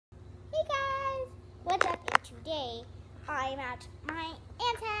What's up? And today I'm at my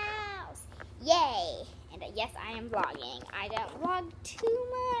aunt's house. Yay! And yes, I am vlogging. I don't vlog too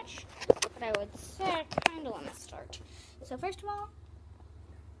much, but I would say I kind of want to start. So first of all,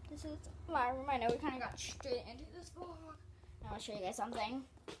 this is my room. I know we kind of got straight into this vlog. I want to show you guys something.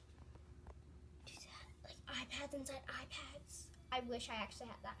 Like iPads inside iPads. I wish I actually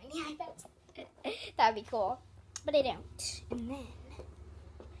had that many iPads. That would be cool, but I don't. And then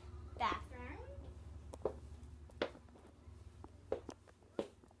bathroom.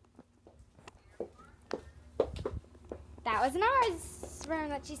 That was Nara's room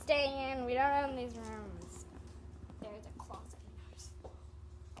that she's staying in. We don't own these rooms. There's a closet in ours.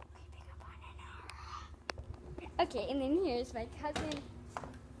 Creeping up on Nara. Okay, and then here's my cousin,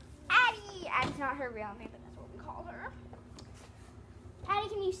 Addie. Addie's not her real name, but that's what we call her. Addie,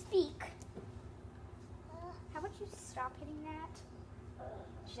 can you speak? How about you stop hitting that?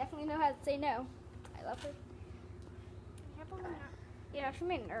 She definitely knows how to say no. I love her. Yeah, she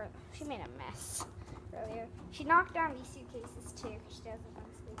made a mess earlier. She knocked down these suitcases too because she doesn't want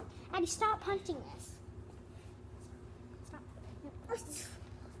to sleep. Addie, stop punching this. Stop.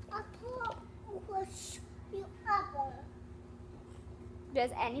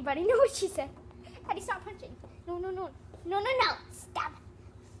 Does anybody know what she said? Addie, stop punching. No. Stop.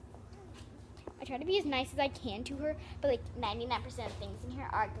 I try to be as nice as I can to her, but like 99% of things in here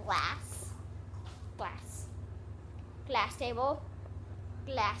are glass. Glass table.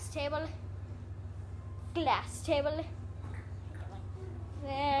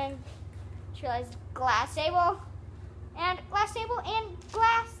 Then she realized glass table and glass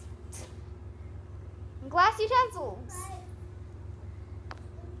utensils.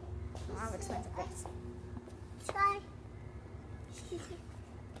 A lot of expensive things.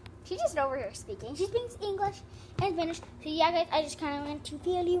 She's just over here speaking. She speaks English and Spanish. So yeah, guys, I just kind of wanted to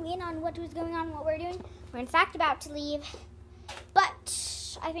fill you in on what was going on, what we're doing. We're in fact about to leave, but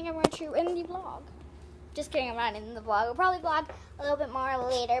I think I'm going to end the vlog. Just kidding, I'm not in the vlog. I'll probably vlog a little bit more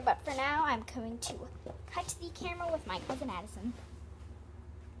later, but for now, I'm going to cut the camera with my cousin Addison.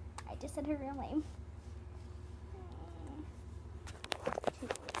 I just said her real name.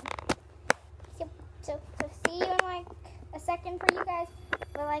 So see you in like a second for you guys,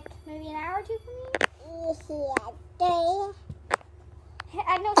 but like maybe an hour or two for me.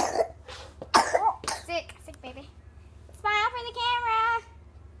 I know.